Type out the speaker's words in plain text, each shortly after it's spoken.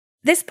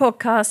This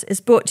podcast is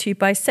brought to you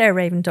by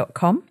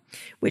SarahRaven.com,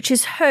 which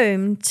is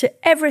home to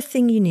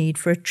everything you need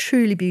for a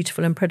truly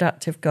beautiful and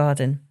productive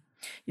garden.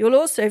 You'll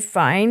also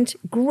find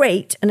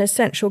great and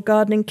essential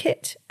gardening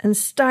kit and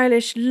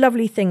stylish,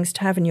 lovely things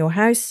to have in your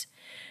house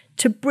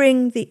to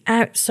bring the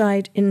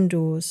outside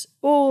indoors,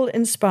 all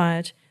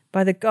inspired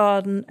by the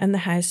garden and the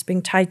house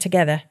being tied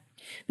together.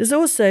 There's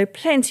also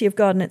plenty of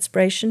garden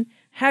inspiration,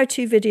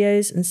 how-to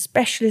videos and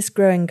specialist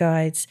growing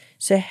guides,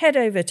 so head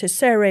over to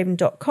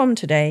SarahRaven.com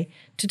today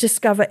to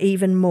discover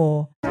even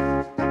more.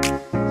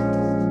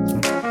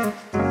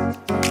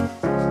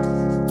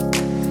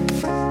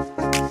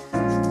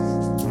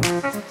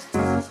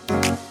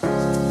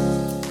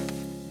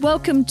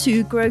 Welcome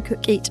to Grow,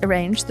 Cook, Eat,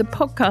 Arrange, the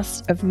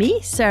podcast of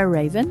me, Sarah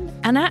Raven.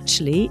 And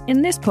actually,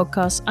 in this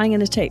podcast, I'm going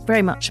to take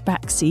very much a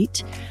back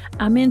seat.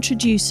 I'm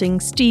introducing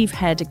Steve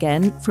Head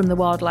again from the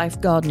Wildlife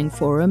Gardening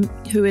Forum,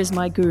 who is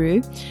my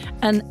guru,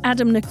 and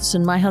Adam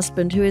Nicholson, my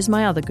husband, who is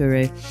my other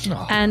guru.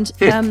 Oh. And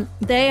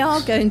they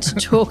are going to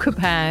talk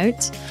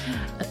about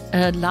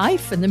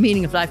life and the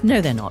meaning of life.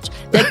 No, they're not.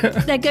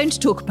 They're going to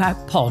talk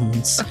about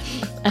ponds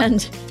and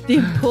the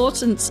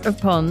importance of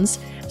ponds.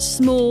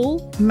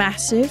 Small,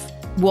 massive.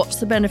 What's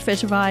the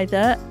benefit of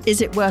either?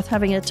 Is it worth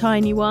having a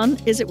tiny one?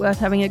 Is it worth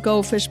having a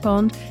goldfish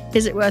pond?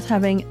 Is it worth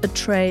having a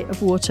tray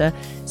of water?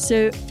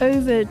 So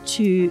over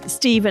to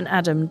Steve and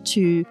Adam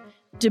to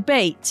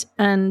debate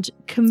and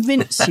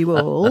convince you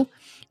all,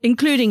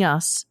 including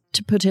us,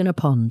 to put in a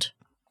pond.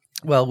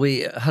 Well,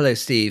 hello,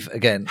 Steve,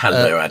 again.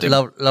 Hello,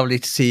 Adam. Lovely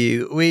to see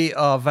you. We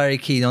are very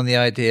keen on the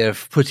idea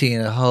of putting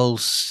in a whole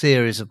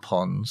series of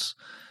ponds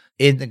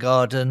in the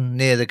garden,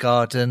 near the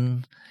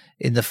garden,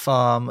 in the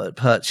farm at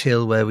Perch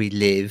Hill where we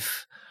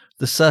live.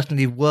 There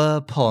certainly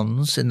were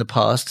ponds in the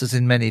past, as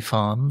in many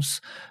farms,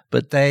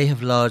 but they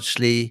have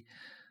largely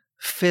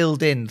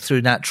filled in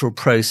through natural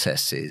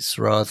processes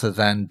rather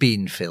than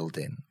been filled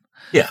in.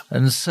 Yeah.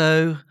 And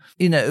so,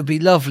 it would be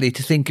lovely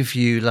to think of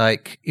you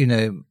like,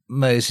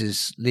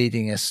 Moses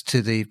leading us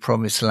to the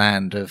promised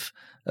land of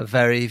a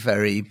very,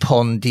 very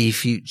pondy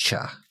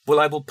future. Well,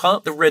 I will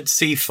part the Red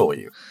Sea for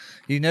you.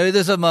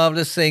 There's a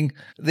marvellous thing,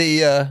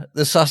 the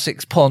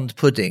Sussex pond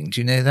pudding.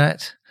 Do you know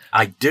that?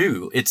 I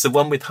do. It's the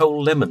one with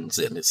whole lemons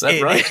in. Is that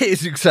right? It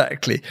is,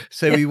 exactly.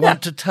 So we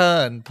want to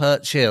turn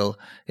Perch Hill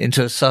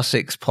into a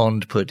Sussex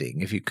pond pudding,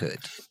 if you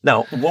could.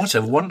 Now, what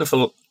a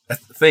wonderful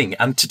thing.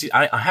 And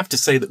I have to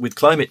say that with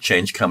climate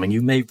change coming,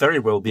 you may very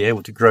well be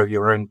able to grow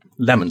your own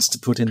lemons to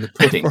put in the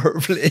pudding.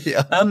 Probably,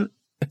 yeah.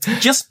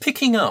 Just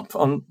picking up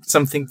on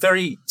something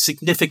very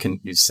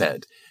significant you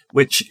said,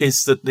 which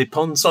is that the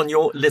ponds on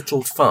your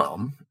little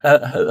farm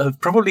have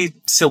probably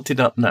silted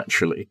up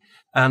naturally.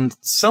 And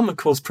some, of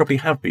course, probably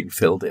have been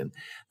filled in.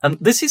 And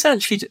this is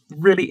actually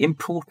really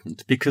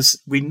important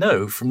because we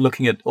know from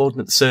looking at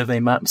Ordnance Survey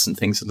maps and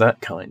things of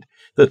that kind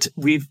that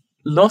we've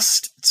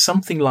lost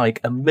something like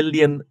 1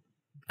 million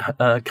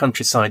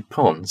countryside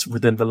ponds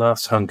within the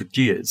last 100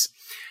 years.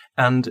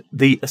 And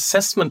the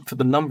assessment for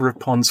the number of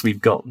ponds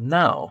we've got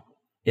now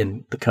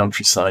in the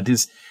countryside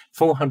is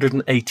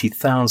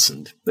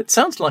 480,000. It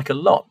sounds like a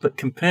lot, but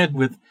compared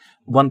with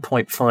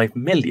 1.5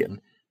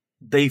 million,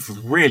 they've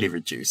really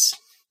reduced.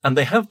 And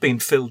they have been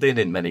filled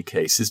in many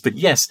cases. But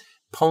yes,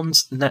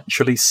 ponds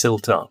naturally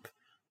silt up.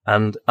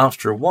 And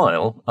after a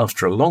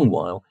long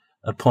while,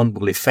 a pond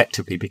will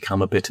effectively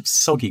become a bit of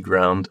soggy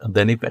ground and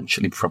then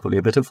eventually probably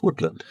a bit of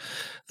woodland.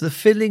 The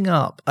filling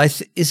up,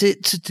 is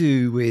it to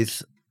do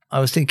with, I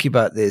was thinking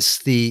about this,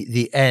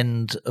 the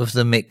end of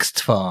the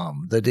mixed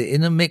farm, that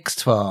in a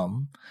mixed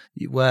farm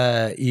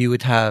where you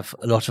would have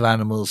a lot of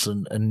animals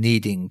and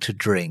needing to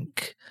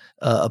drink,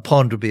 a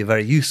pond would be a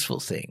very useful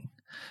thing.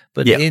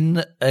 But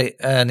in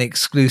an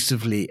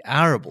exclusively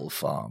arable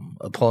farm,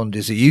 a pond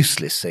is a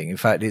useless thing. In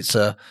fact, it's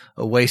a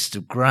waste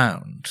of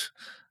ground.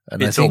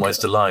 And it's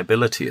almost a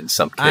liability in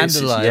some cases.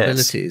 And a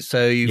liability. Yes.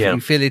 So you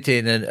fill it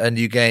in and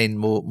you gain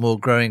more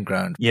growing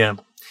ground. Yeah.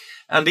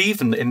 And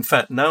even, in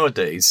fact,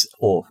 nowadays,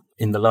 or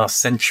in the last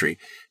century,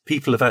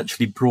 people have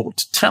actually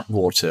brought tap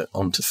water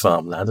onto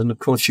farmland. And, of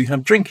course, you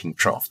have drinking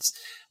troughs.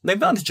 And the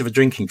advantage of a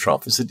drinking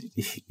trough is that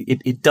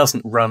it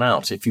doesn't run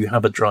out if you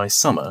have a dry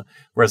summer,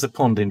 whereas a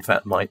pond, in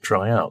fact, might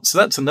dry out. So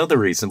that's another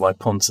reason why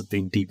ponds have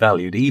been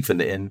devalued,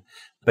 even in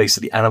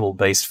basically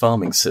animal-based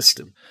farming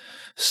system.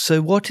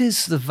 So what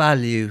is the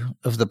value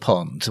of the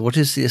pond? What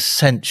is the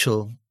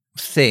essential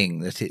thing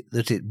that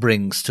it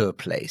brings to a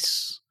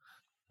place?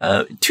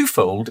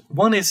 Twofold.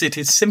 One is it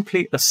is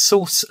simply a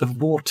source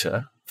of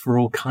water for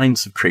all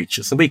kinds of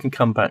creatures, and we can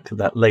come back to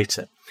that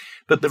later.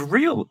 But the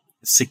real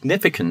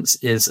significance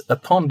is a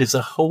pond is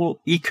a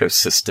whole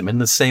ecosystem in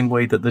the same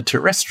way that the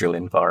terrestrial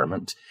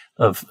environment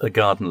of a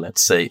garden,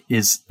 let's say,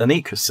 is an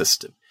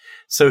ecosystem.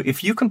 So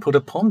if you can put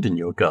a pond in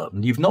your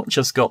garden, you've not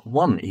just got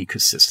one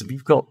ecosystem,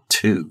 you've got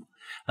two.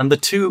 And the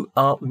two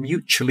are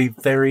mutually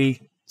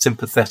very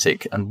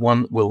sympathetic, and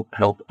one will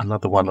help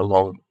another one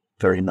along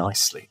very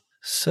nicely.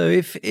 So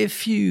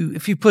if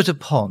you put a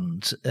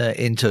pond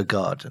into a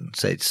garden,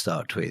 say to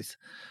start with,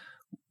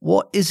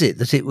 what is it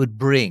that it would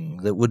bring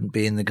that wouldn't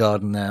be in the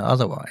garden there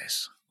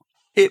otherwise?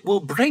 It will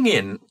bring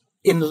in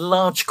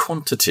large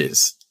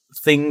quantities,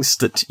 things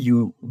that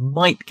you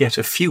might get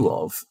a few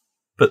of,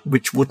 but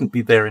which wouldn't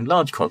be there in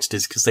large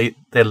quantities because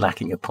they're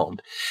lacking a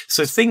pond.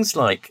 So things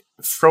like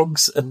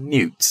frogs and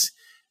newts.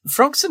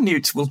 Frogs and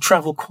newts will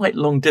travel quite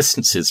long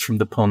distances from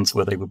the ponds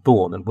where they were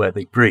born and where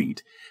they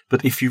breed.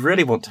 But if you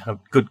really want to have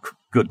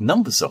good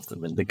numbers of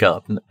them in the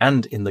garden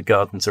and in the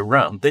gardens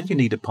around, then you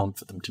need a pond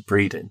for them to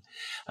breed in.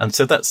 And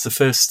so that's the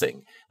first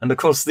thing. And of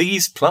course,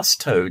 these plus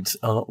toads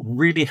are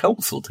really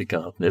helpful to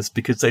gardeners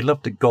because they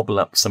love to gobble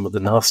up some of the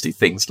nasty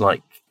things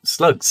like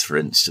slugs, for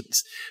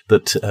instance,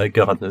 that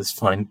gardeners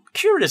find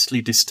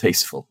curiously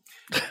distasteful.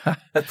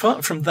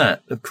 Apart from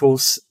that, of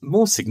course,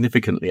 more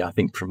significantly, I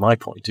think, from my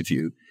point of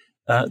view,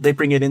 they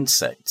bring in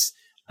insects.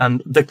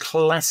 And the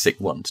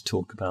classic one to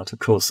talk about, of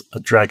course,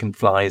 are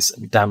dragonflies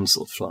and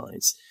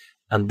damselflies.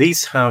 And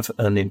these have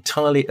an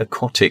entirely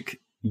aquatic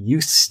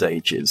youth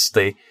stages.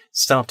 They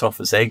start off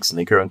as eggs and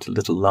they grow into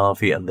little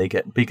larvae and they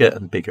get bigger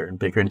and bigger and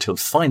bigger until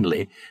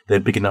finally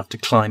they're big enough to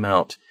climb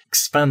out,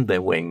 expand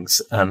their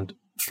wings and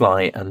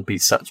fly and be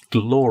such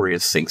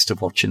glorious things to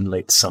watch in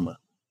late summer.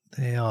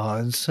 They are.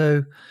 And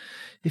so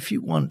if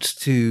you want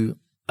to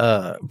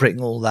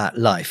bring all that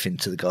life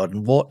into the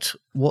garden, what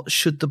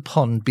should the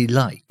pond be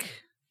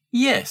like?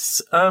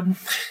 Yes.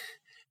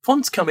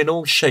 Ponds come in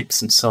all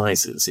shapes and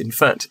sizes. In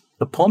fact,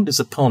 a pond is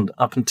a pond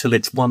up until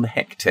it's 1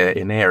 hectare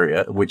in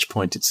area, at which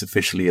point it's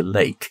officially a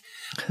lake.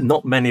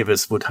 Not many of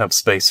us would have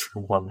space for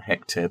a 1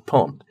 hectare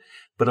pond,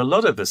 but a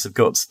lot of us have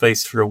got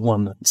space for a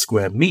 1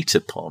 square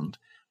metre pond,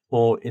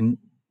 or in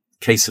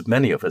case of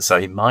many of us,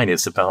 mine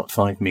is about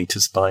 5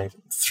 metres by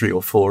 3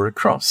 or 4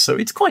 across, so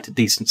it's quite a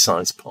decent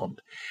sized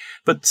pond.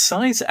 But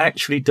size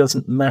actually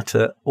doesn't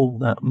matter all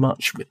that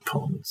much with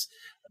ponds.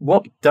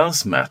 What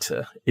does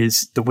matter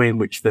is the way in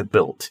which they're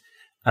built.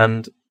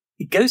 And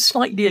it goes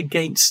slightly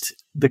against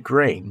the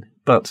grain,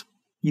 but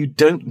you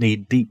don't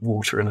need deep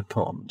water in a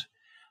pond.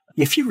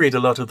 If you read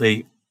a lot of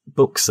the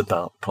books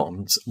about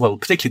ponds, well,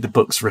 particularly the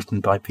books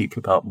written by people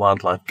about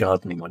wildlife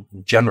gardening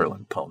in general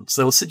and ponds,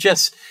 they'll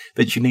suggest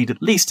that you need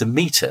at least 1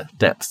 metre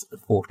depth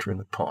of water in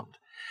a pond.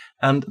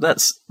 And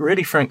that's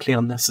really, frankly,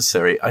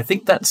 unnecessary. I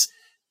think that's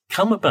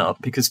come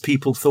about because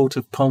people thought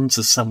of ponds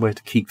as somewhere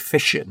to keep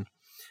fish in.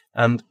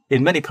 And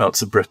in many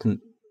parts of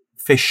Britain,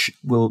 fish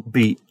will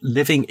be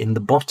living in the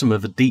bottom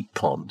of a deep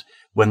pond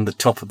when the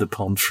top of the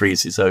pond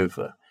freezes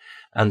over.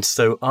 And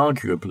so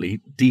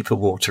arguably, deeper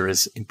water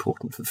is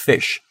important for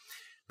fish.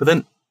 But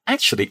then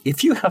actually,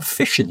 if you have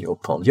fish in your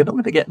pond, you're not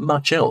going to get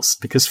much else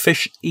because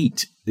fish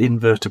eat the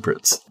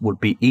invertebrates, would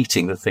be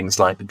eating the things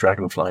like the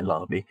dragonfly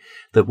larvae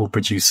that will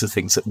produce the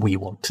things that we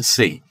want to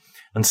see.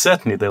 And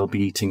certainly they'll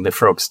be eating the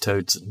frogs,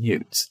 toads and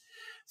newts.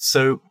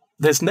 So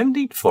there's no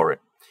need for it.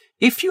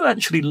 If you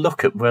actually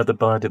look at where the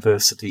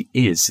biodiversity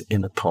is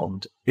in a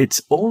pond,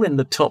 it's all in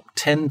the top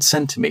 10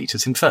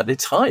 centimetres. In fact,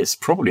 it's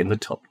highest probably in the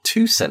top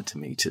 2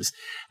 centimetres,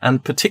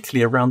 and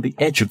particularly around the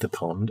edge of the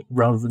pond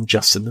rather than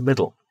just in the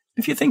middle.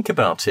 If you think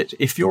about it,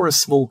 if you're a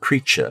small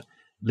creature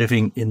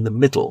living in the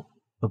middle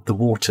of the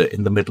water,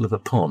 in the middle of a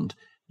pond,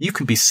 you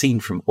can be seen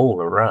from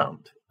all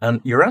around.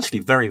 And you're actually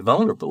very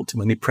vulnerable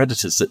to any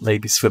predators that may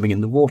be swimming in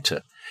the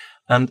water.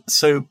 And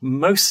so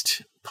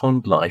most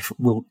pond life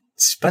will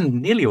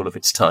spend nearly all of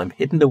its time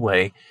hidden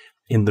away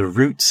in the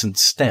roots and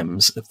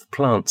stems of the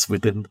plants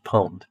within the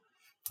pond.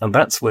 And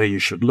that's where you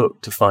should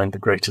look to find the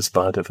greatest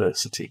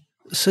biodiversity.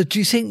 So do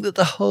you think that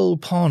the whole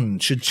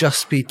pond should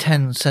just be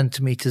 10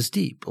 centimetres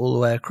deep all the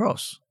way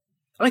across?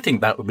 I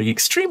think that would be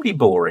extremely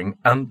boring,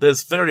 and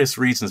there's various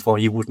reasons why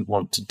you wouldn't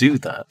want to do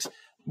that.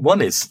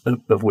 One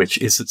of which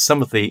is that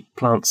some of the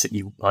plants that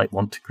you might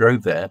want to grow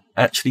there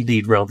actually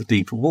need rather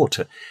deeper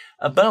water.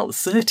 About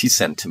 30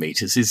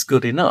 centimetres is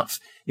good enough.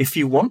 If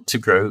you want to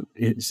grow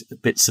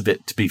bits of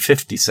it to be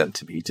 50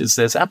 centimetres,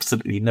 there's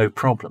absolutely no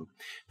problem.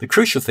 The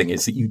crucial thing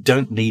is that you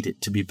don't need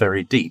it to be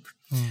very deep.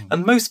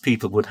 And most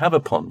people would have a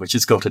pond which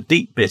has got a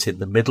deep bit in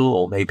the middle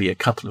or maybe a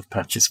couple of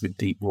patches with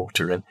deep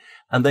water in,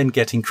 and then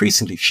get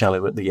increasingly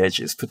shallow at the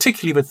edges,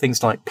 particularly with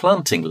things like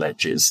planting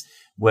ledges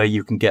where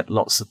you can get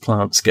lots of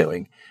plants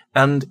going.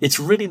 And it's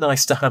really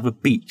nice to have a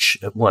beach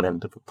at one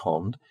end of a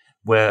pond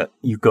where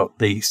you've got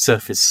the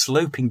surface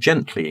sloping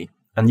gently,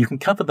 and you can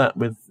cover that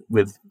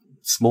with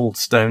small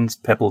stones,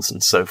 pebbles,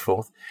 and so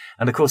forth.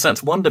 And of course,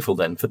 that's wonderful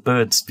then for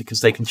birds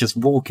because they can just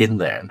walk in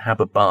there and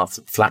have a bath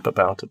and flap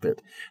about a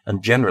bit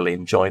and generally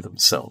enjoy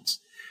themselves.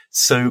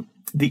 So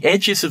the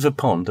edges of a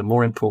pond are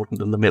more important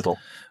than the middle.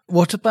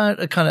 What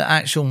about a kind of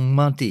actual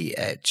muddy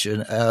edge,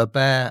 a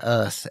bare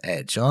earth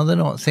edge? Are there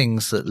not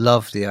things that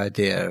love the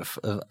idea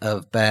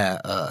of bare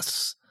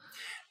earths?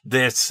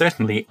 There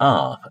certainly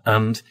are.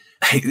 And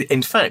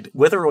in fact,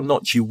 whether or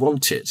not you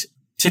want it,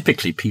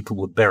 typically people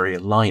would bury a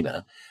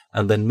liner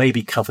and then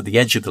maybe cover the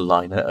edge of the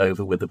liner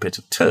over with a bit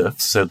of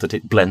turf so that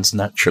it blends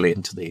naturally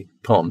into the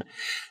pond.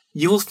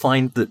 You'll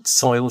find that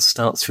soil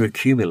starts to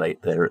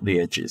accumulate there at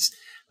the edges.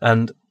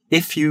 And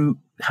if you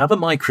have a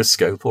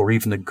microscope or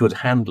even a good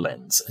hand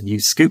lens and you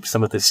scoop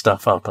some of this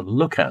stuff up and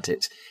look at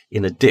it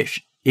in a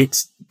dish,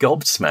 it's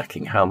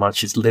gobsmacking how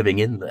much is living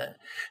in there.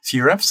 So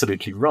you're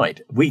absolutely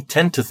right. We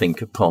tend to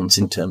think of ponds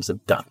in terms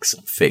of ducks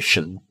and fish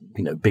and,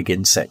 big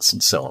insects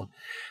and so on.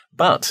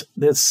 But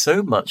there's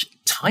so much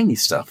tiny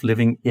stuff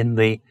living in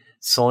the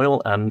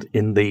soil and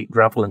in the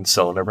gravel and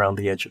so on around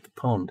the edge of the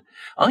pond.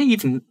 I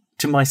even,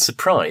 to my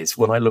surprise,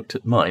 when I looked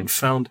at mine,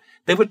 found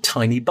there were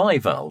tiny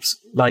bivalves,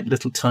 like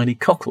little tiny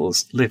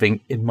cockles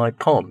living in my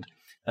pond.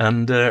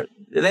 And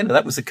then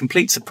that was a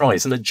complete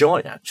surprise and a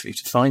joy, actually,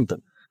 to find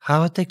them.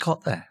 How had they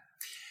got there?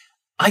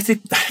 I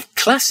think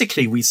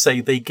classically we say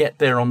they get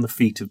there on the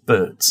feet of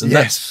birds. And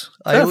yes,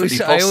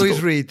 that's I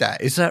always read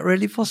that. Is that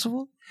really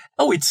possible?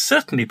 Oh, it's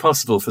certainly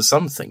possible for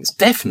some things.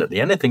 Definitely.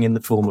 Anything in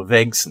the form of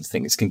eggs and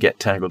things can get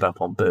tangled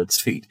up on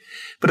birds' feet.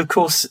 But of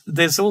course,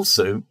 there's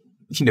also,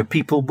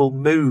 people will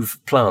move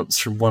plants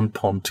from one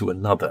pond to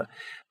another.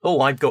 Oh,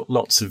 I've got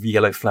lots of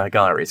yellow flag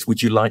iris.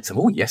 Would you like some?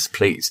 Oh, yes,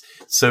 please.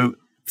 So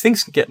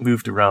things can get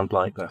moved around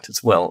like that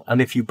as well.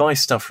 And if you buy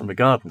stuff from a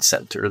garden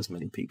centre, as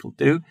many people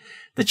do,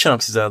 the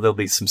chances are there'll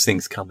be some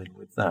things coming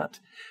with that.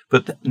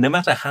 But no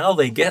matter how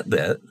they get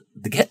there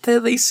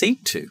they seem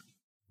to.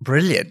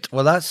 Brilliant.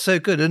 Well, that's so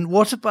good. And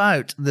what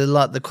about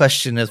the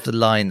question of the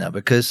liner?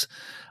 Because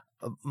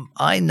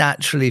I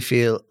naturally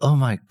feel, oh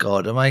my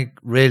God, am I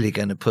really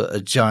going to put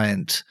a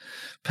giant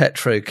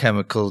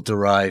petrochemical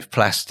derived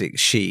plastic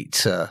sheet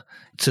to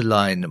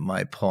line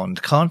my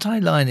pond? Can't I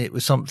line it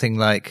with something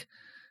like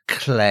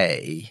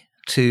clay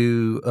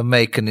to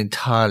make an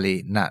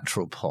entirely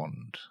natural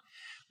pond?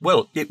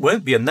 Well, it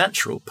won't be a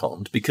natural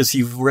pond because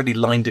you've already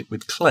lined it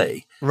with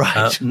clay.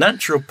 Right.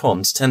 Natural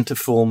ponds tend to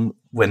form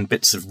when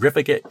bits of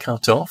river get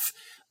cut off.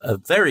 A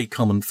very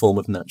common form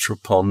of natural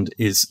pond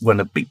is when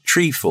a big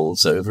tree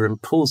falls over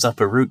and pulls up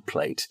a root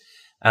plate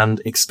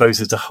and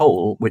exposes a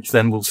hole, which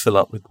then will fill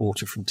up with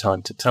water from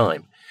time to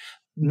time.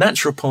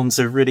 Natural ponds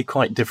are really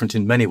quite different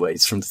in many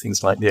ways from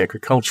things like the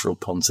agricultural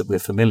ponds that we're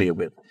familiar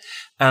with.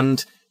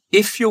 And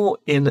if you're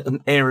in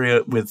an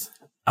area with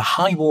a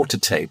high water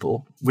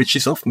table, which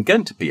is often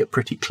going to be a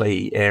pretty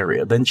clayey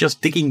area, then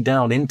just digging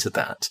down into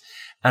that,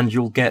 and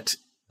you'll get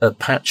a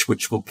patch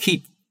which will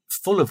keep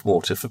full of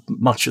water for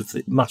much of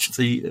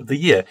the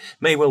year.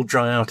 May well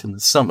dry out in the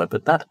summer,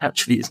 but that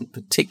actually isn't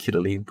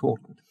particularly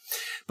important.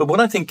 But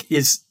what I think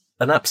is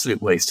an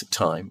absolute waste of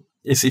time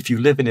is if you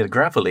live in a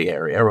gravelly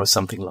area or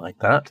something like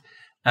that,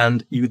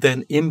 and you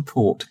then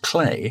import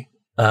clay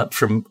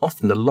from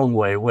often a long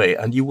way away,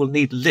 and you will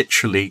need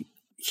literally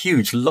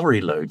huge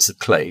lorry loads of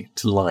clay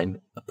to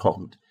line a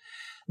pond.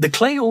 The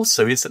clay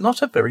also is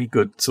not a very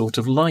good sort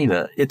of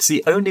liner. It's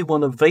the only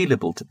one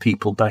available to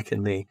people back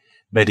in the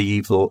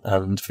medieval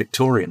and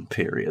Victorian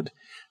period.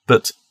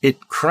 But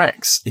it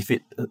cracks. If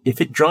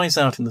it dries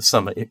out in the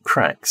summer, it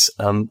cracks,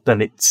 and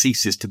then it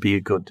ceases to be a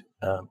good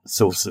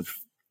source of,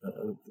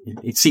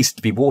 it ceases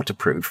to be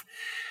waterproof.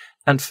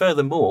 And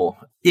furthermore,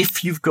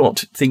 if you've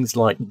got things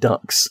like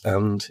ducks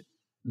and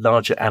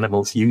larger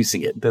animals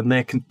using it, then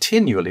they're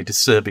continually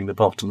disturbing the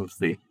bottom of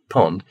the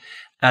pond,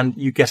 and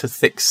you get a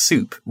thick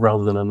soup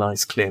rather than a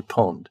nice clear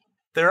pond.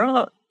 There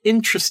are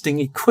interesting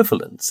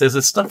equivalents. There's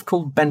a stuff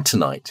called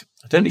bentonite.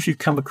 I don't know if you've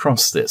come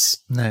across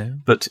this. No.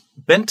 But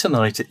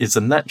bentonite is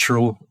a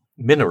natural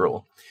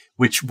mineral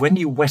which, when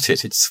you wet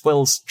it, it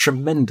swells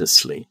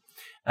tremendously.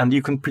 And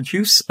you can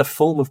produce a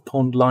form of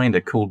pond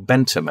liner called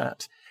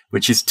Bentomat,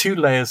 which is 2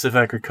 layers of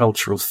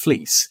agricultural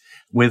fleece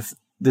with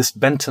this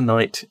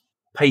bentonite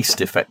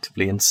paste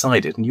effectively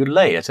inside it, and you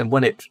lay it, and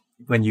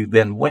when you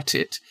then wet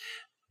it,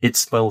 it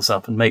swells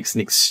up and makes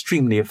an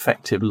extremely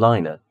effective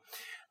liner.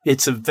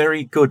 It's a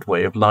very good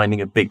way of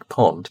lining a big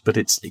pond, but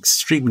it's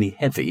extremely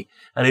heavy,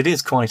 and it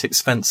is quite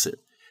expensive.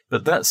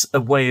 But that's a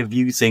way of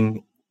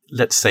using,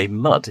 let's say,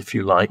 mud, if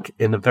you like,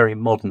 in a very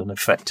modern and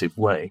effective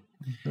way.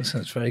 That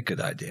sounds a very good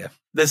idea.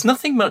 There's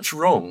nothing much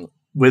wrong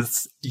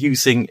with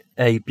using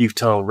a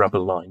butyl rubber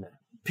liner.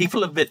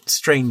 People are a bit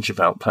strange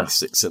about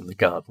plastics in the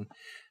garden.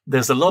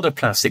 There's a lot of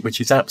plastic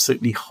which is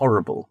absolutely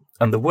horrible,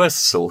 and the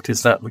worst sort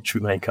is that which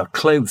we make our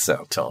clothes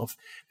out of,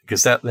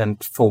 because that then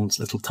forms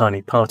little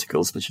tiny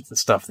particles, which is the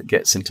stuff that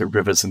gets into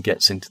rivers and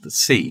gets into the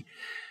sea.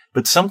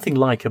 But something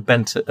like a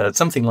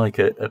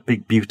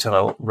big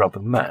butyl rubber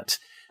mat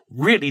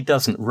really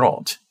doesn't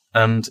rot,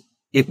 and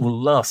it will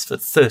last for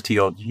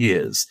 30-odd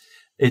years.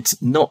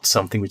 It's not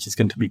something which is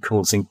going to be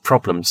causing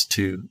problems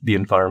to the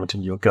environment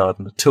in your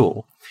garden at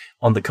all.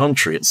 On the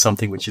contrary, it's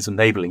something which is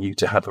enabling you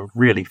to have a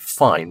really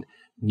fine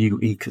new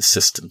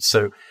ecosystem.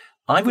 So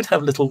I would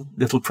have little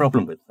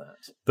problem with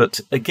that.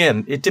 But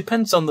again, it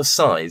depends on the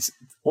size.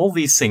 All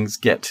these things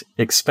get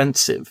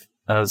expensive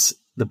as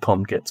the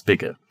pond gets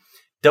bigger.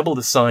 Double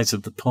the size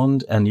of the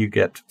pond and you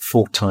get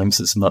 4 times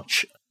as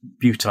much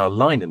butyl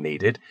liner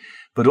needed,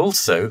 but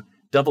also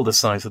double the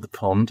size of the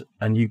pond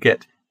and you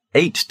get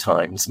 8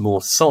 times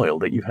more soil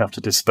that you have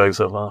to dispose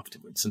of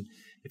afterwards. And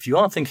if you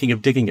are thinking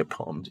of digging a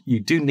pond, you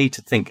do need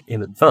to think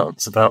in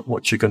advance about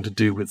what you're going to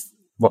do with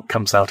what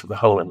comes out of the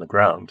hole in the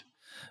ground.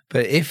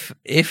 But if,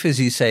 as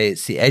you say,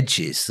 it's the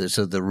edges that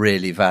are the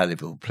really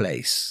valuable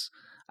place,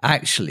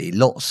 actually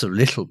lots of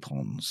little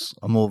ponds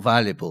are more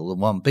valuable than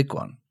one big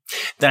one.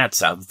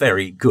 That's a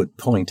very good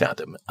point,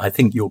 Adam. I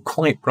think you're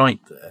quite right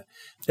there.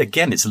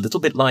 Again, it's a little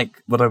bit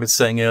like what I was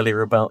saying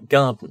earlier about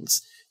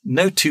gardens.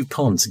 No two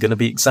ponds are going to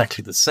be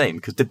exactly the same,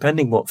 because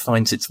depending what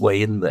finds its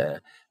way in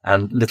there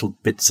and little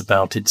bits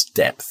about its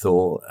depth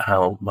or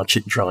how much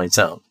it dries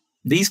out,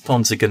 these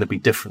ponds are going to be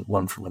different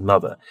one from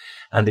another.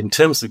 And in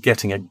terms of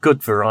getting a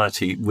good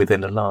variety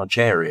within a large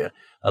area,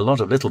 a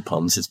lot of little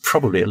ponds is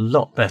probably a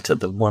lot better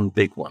than one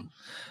big one.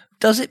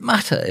 Does it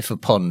matter if a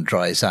pond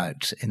dries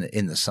out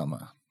in the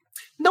summer?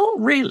 Not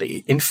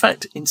really. In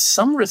fact, in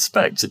some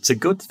respects, it's a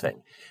good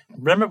thing.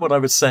 Remember what I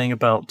was saying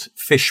about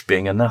fish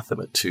being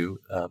anathema to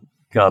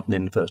garden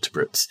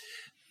invertebrates?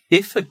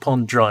 If a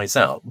pond dries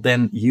out,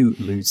 then you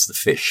lose the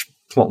fish.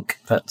 Plonk,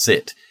 that's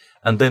it.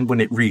 And then when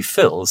it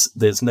refills,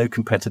 there's no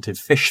competitive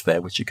fish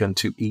there which are going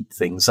to eat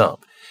things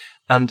up.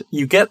 And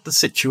you get the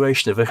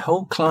situation of a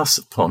whole class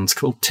of ponds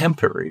called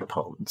temporary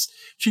ponds,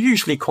 which are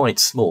usually quite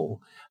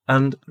small.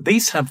 And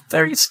these have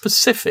very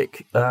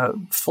specific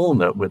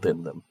fauna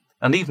within them,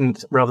 and even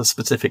rather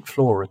specific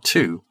flora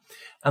too.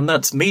 And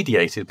that's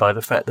mediated by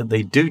the fact that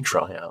they do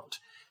dry out.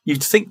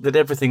 You'd think that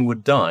everything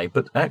would die,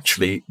 but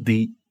actually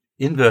the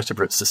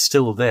invertebrates are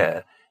still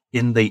there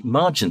in the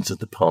margins of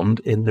the pond,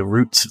 in the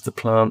roots of the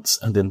plants,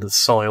 and in the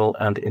soil,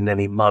 and in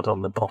any mud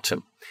on the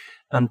bottom.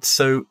 And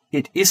so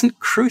it isn't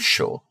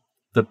crucial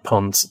that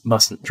ponds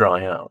mustn't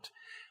dry out.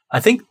 I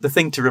think the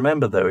thing to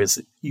remember, though, is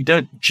that you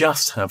don't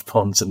just have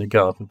ponds in a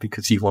garden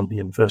because you want the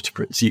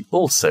invertebrates. You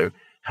also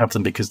have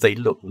them because they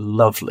look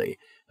lovely,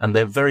 and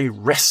they're very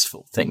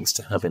restful things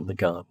to have in the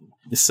garden.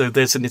 So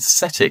there's an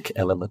aesthetic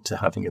element to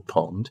having a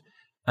pond,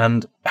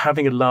 and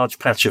having a large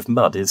patch of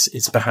mud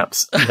is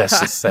perhaps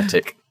less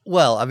aesthetic.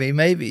 Well, I mean,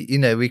 maybe,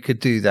 we could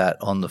do that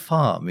on the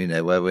farm,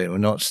 where we're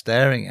not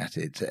staring at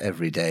it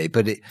every day,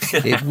 but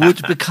it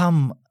would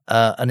become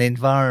an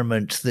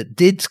environment that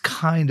did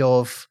kind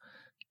of,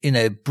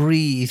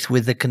 breathe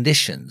with the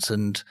conditions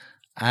and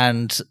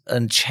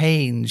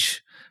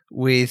change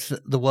with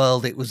the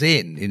world it was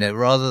in,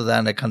 rather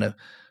than a kind of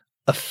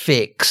a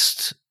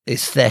fixed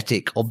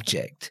aesthetic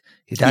object.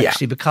 It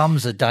actually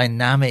becomes a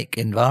dynamic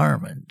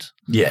environment.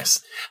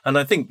 Yes. And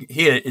I think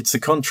here it's a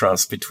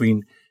contrast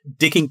between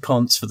digging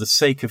ponds for the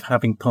sake of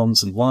having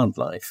ponds and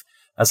wildlife,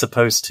 as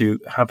opposed to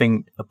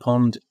having a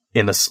pond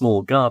in a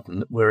small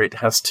garden where it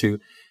has to,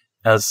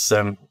 as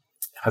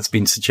has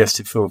been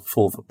suggested for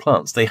the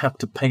plants, they have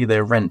to pay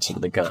their rent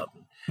in the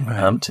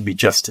garden to be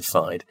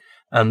justified.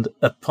 And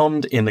a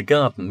pond in a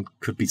garden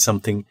could be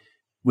something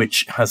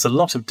which has a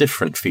lot of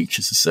different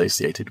features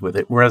associated with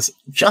it. Whereas,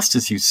 just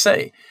as you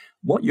say,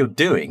 what you're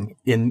doing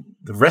in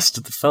the rest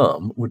of the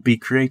farm would be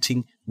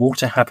creating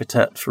water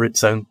habitat for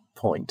its own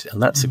point.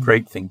 And that's a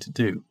great thing to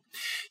do.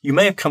 You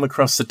may have come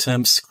across the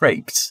term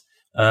scrapes.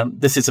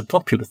 This is a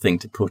popular thing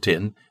to put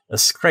in. A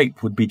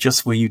scrape would be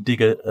just where you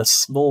dig a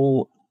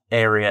small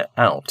area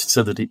out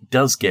so that it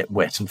does get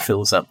wet and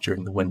fills up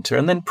during the winter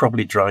and then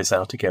probably dries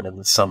out again in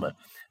the summer.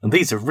 And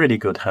these are really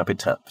good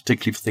habitat,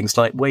 particularly for things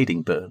like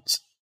wading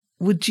birds.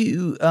 Would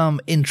you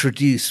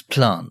introduce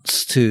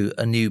plants to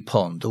a new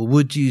pond, or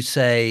would you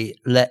say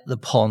let the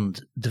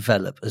pond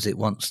develop as it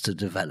wants to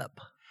develop?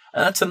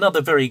 That's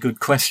another very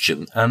good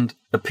question, and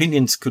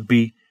opinions could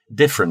be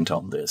different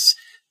on this.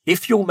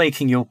 If you're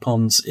making your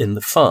ponds in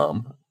the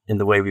farm, in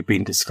the way we've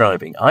been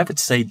describing, I would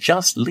say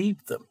just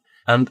leave them,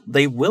 and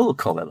they will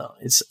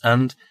colonize,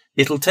 and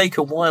it'll take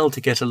a while to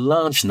get a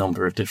large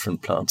number of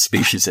different plant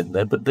species in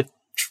there, but the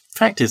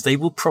fact is they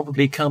will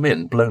probably come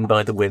in, blown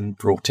by the wind,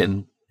 brought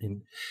in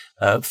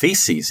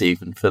feces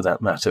even, for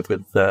that matter,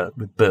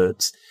 with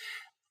birds.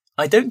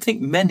 I don't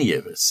think many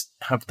of us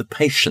have the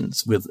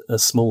patience with a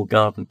small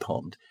garden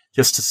pond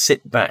just to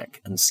sit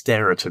back and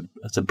stare at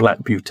a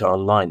black butyl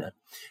liner.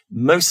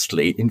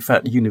 Mostly, in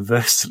fact,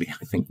 universally,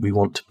 I think we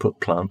want to put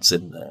plants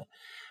in there.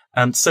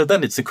 And so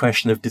then it's a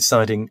question of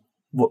deciding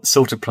what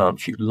sort of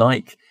plants you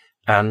like,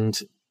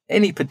 and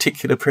any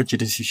particular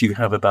prejudices you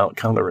have about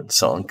colour and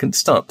so on can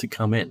start to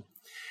come in.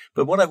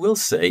 But what I will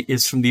say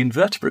is, from the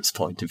invertebrates'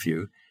 point of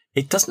view,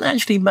 it doesn't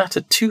actually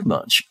matter too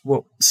much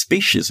what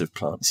species of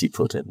plants you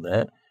put in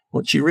there.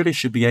 What you really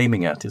should be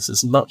aiming at is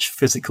as much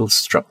physical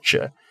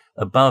structure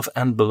above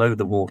and below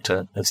the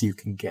water as you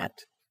can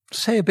get.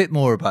 Say a bit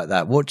more about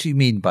that. What do you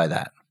mean by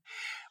that?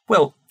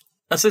 Well,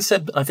 as I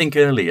said, I think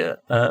earlier,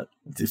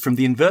 from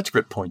the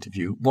invertebrate point of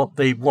view, what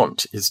they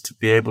want is to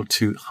be able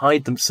to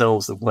hide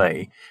themselves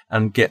away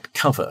and get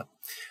cover.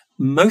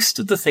 Most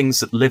of the things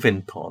that live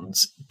in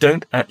ponds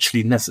don't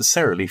actually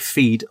necessarily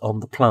feed on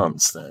the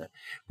plants there.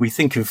 We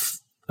think of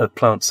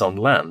plants on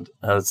land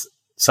as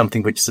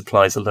something which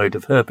supplies a load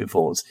of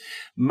herbivores.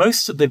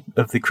 Most of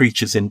the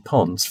creatures in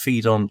ponds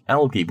feed on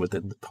algae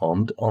within the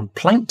pond, on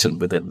plankton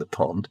within the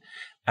pond,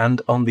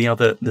 and on the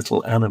other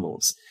little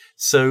animals.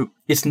 So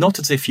it's not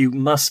as if you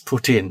must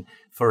put in,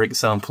 for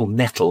example,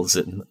 nettles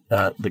in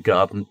the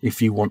garden if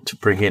you want to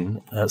bring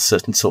in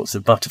certain sorts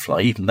of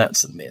butterfly. Even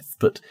that's a myth,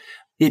 but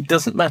it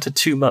doesn't matter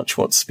too much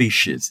what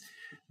species.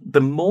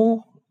 The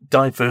more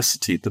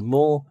diversity, the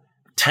more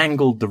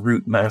tangled the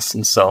root mass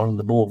and so on,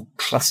 the more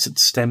clustered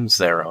stems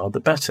there are, the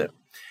better.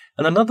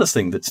 And another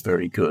thing that's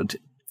very good,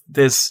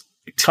 there's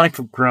a type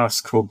of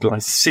grass called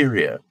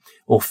Glyceria,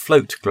 or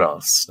float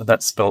grass.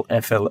 That's spelled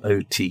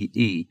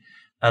Flote.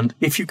 And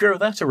if you grow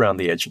that around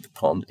the edge of the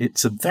pond,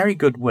 it's a very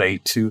good way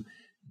to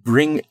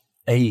bring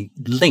a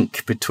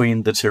link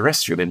between the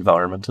terrestrial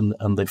environment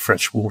and the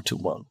freshwater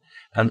one.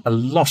 And a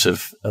lot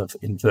of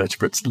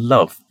invertebrates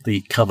love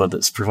the cover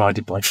that's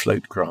provided by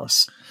float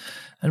grass.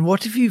 And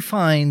what if you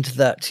find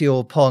that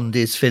your pond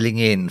is filling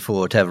in for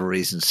whatever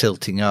reason,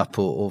 silting up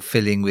or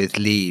filling with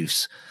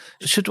leaves?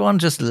 Should one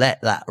just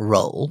let that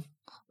roll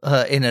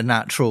in a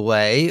natural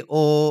way,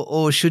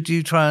 or should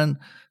you try and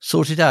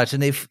sort it out?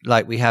 And if,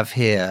 like we have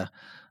here,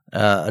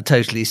 a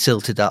totally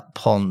silted up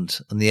pond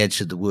on the edge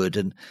of the wood,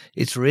 and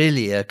it's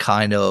really a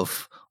kind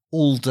of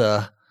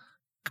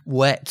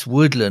wet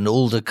woodland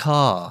alder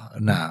carr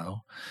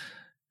now,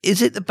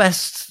 is it the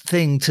best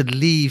thing to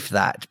leave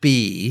that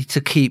be,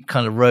 to keep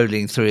kind of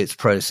rolling through its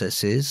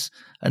processes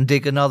and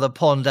dig another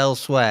pond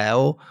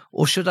elsewhere,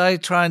 or should I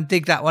try and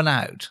dig that one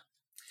out?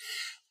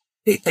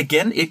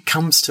 It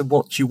comes to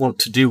what you want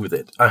to do with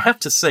it. I have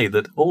to say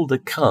that alder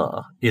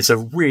carr is a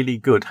really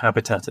good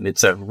habitat in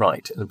its own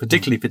right, and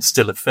particularly if it's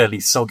still a fairly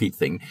soggy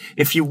thing.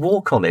 If you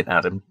walk on it,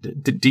 Adam,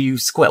 do you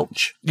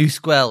squelch? You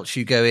squelch,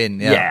 you go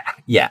in, yeah.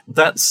 Yeah,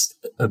 that's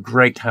a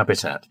great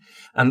habitat.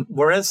 And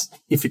whereas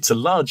if it's a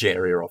large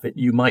area of it,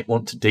 you might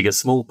want to dig a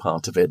small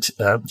part of it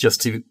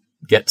just to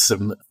get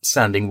some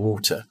standing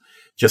water,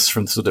 just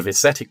from sort of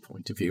aesthetic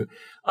point of view.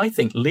 I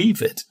think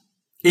leave it.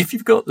 If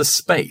you've got the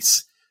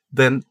space,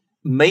 then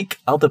make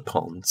other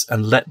ponds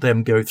and let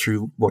them go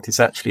through what is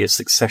actually a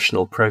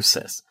successional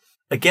process.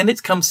 Again,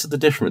 it comes to the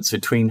difference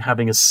between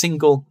having a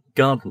single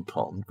garden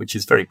pond, which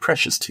is very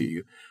precious to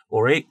you,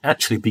 or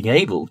actually being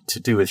able to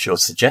do as you're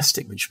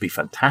suggesting, which would be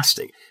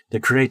fantastic, to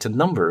create a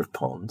number of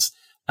ponds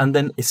and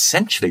then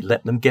essentially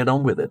let them get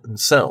on with it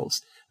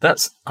themselves.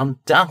 That's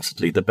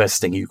undoubtedly the best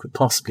thing you could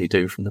possibly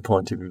do from the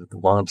point of view of the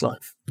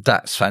wildlife.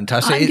 That's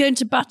fantastic. I'm going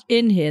to butt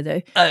in here,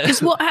 though,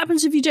 because what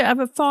happens if you don't have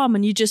a farm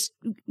and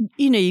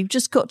you've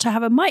just got to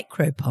have a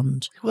micro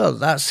pond? Well,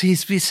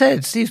 he's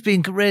said. Steve's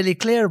been really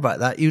clear about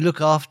that. You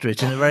look after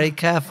it in a very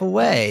careful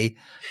way.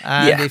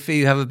 And if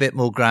you have a bit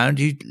more ground,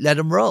 you let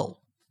them roll.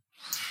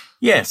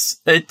 Yes,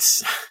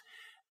 it's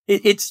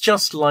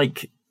just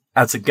like,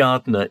 as a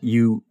gardener,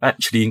 you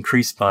actually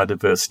increase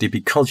biodiversity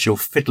because you're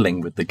fiddling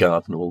with the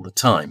garden all the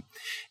time.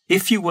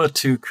 If you were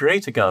to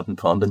create a garden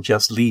pond and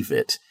just leave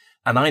it,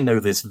 and I know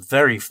this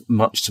very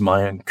much to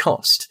my own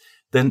cost,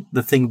 then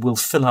the thing will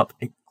fill up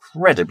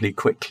incredibly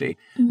quickly.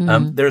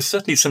 Mm-hmm. There are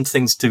certainly some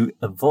things to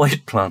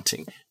avoid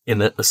planting in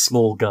a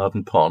small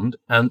garden pond,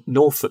 and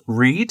Norfolk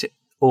reed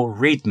or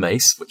reed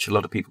mace, which a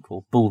lot of people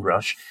call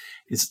bulrush,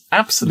 is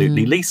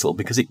absolutely lethal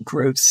because it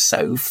grows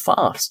so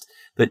fast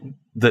that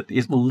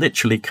it will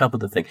literally cover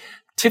the thing.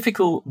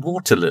 Typical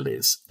water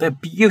lilies, they're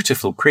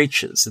beautiful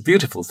creatures,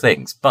 beautiful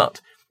things,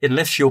 but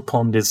unless your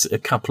pond is a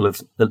couple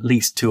of at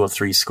least 2 or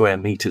 3 square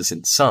meters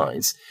in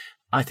size,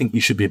 I think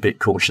you should be a bit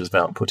cautious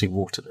about putting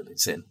water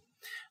lilies in.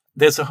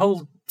 There's a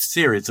whole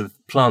series of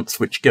plants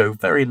which go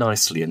very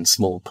nicely in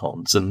small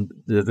ponds, and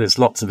there's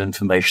lots of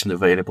information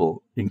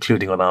available,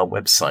 including on our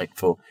website,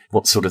 for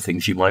what sort of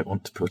things you might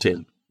want to put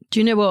in. Do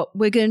you know what?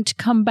 We're going to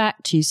come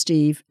back to you,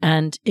 Steve,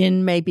 and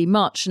in maybe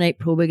March and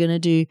April, we're going to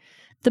do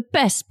the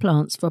best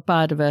plants for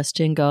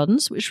biodiversity in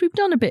gardens, which we've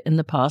done a bit in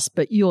the past,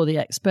 but you're the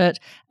expert,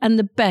 and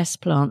the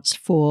best plants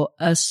for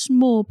a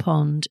small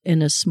pond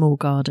in a small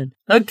garden.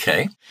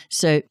 Okay.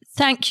 So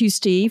thank you,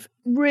 Steve.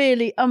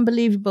 Really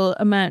unbelievable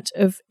amount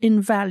of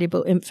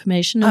invaluable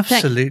information. And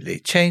absolutely.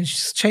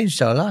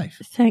 Changed our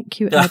life. Thank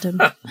you, Adam,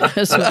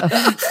 as well.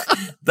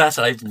 That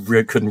I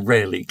can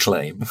rarely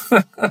claim.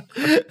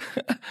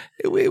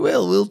 We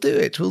will. We'll do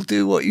it. We'll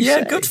do what you say.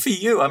 Yeah, good for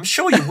you. I'm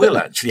sure you will,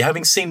 actually.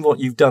 Having seen what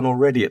you've done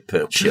already at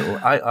Perch Hill,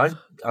 I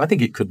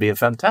think it could be a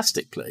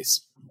fantastic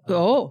place.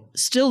 Oh,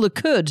 still the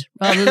could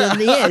rather than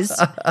the is.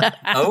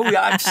 Oh,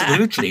 yeah,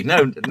 absolutely.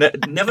 No,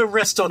 never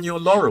rest on your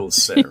laurels,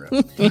 Sarah,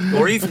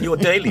 or even your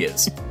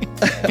dahlias.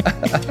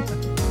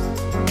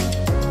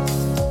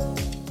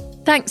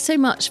 Thanks so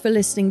much for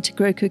listening to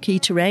Grow Cook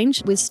Eat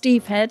Arrange with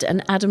Steve Head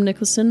and Adam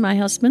Nicholson, my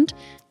husband.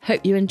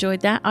 Hope you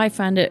enjoyed that. I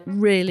found it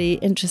really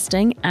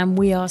interesting, and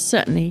we are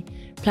certainly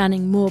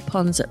planning more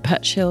ponds at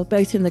Perch Hill,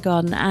 both in the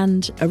garden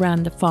and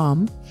around the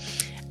farm.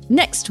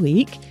 Next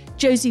week,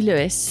 Josie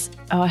Lewis,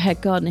 our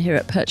head gardener here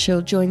at Perch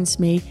Hill, joins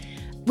me.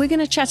 We're going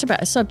to chat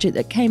about a subject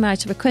that came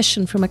out of a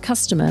question from a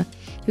customer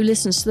who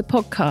listens to the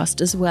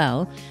podcast as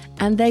well,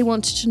 and they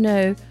wanted to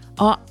know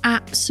our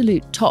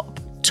absolute top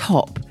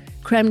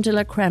creme de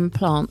la creme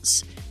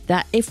plants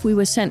that if we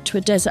were sent to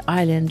a desert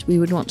island, we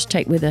would want to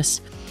take with us.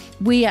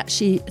 We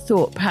actually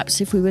thought perhaps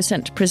if we were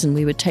sent to prison,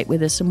 we would take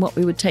with us and what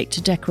we would take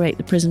to decorate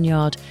the prison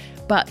yard.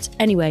 But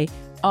anyway,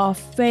 our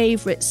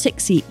favourite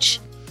 6 each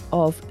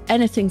of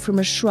anything from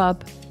a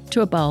shrub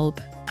to a bulb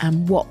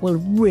and what will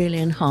really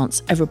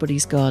enhance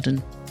everybody's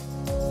garden.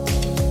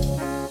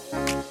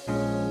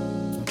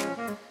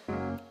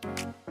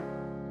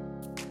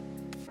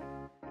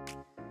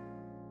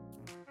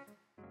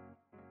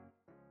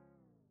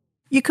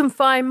 You can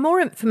find more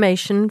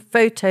information,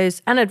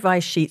 photos and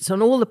advice sheets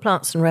on all the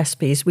plants and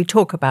recipes we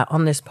talk about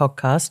on this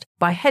podcast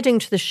by heading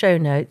to the show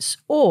notes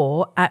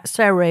or at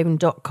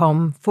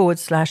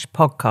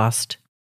sarahraven.com/podcast.